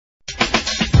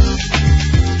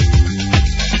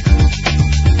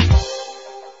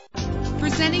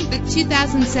the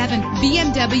 2007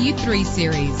 BMW 3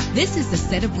 Series. This is the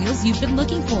set of wheels you've been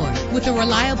looking for, with a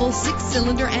reliable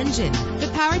 6-cylinder engine. The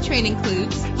powertrain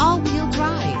includes all-wheel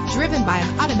drive, driven by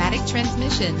an automatic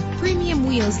transmission. Premium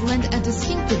wheels lend a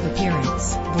distinctive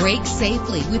appearance. Brake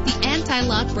safely with the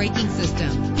anti-lock braking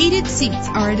system. Heated seats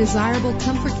are a desirable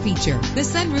comfort feature. The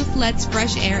sunroof lets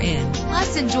fresh air in.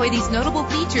 Plus, enjoy these notable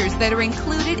features that are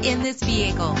included in this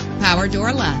vehicle: power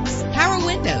door locks, power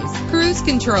windows, cruise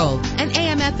control, an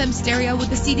AM/FM stereo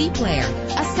with a CD player,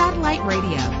 a satellite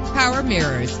radio, power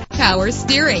mirrors, power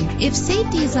steering. If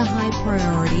safety is a high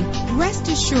priority, rest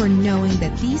assured knowing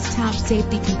that these top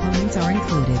safety components are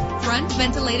included: front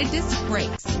ventilated disc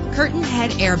brakes, curtain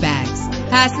head airbags,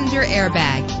 passenger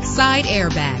airbag, side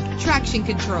airbag, traction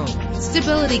control,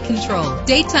 stability control,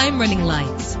 daytime running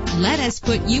lights. Let us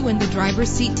put you in the driver's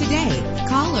seat today.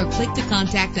 Call or click to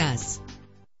contact us.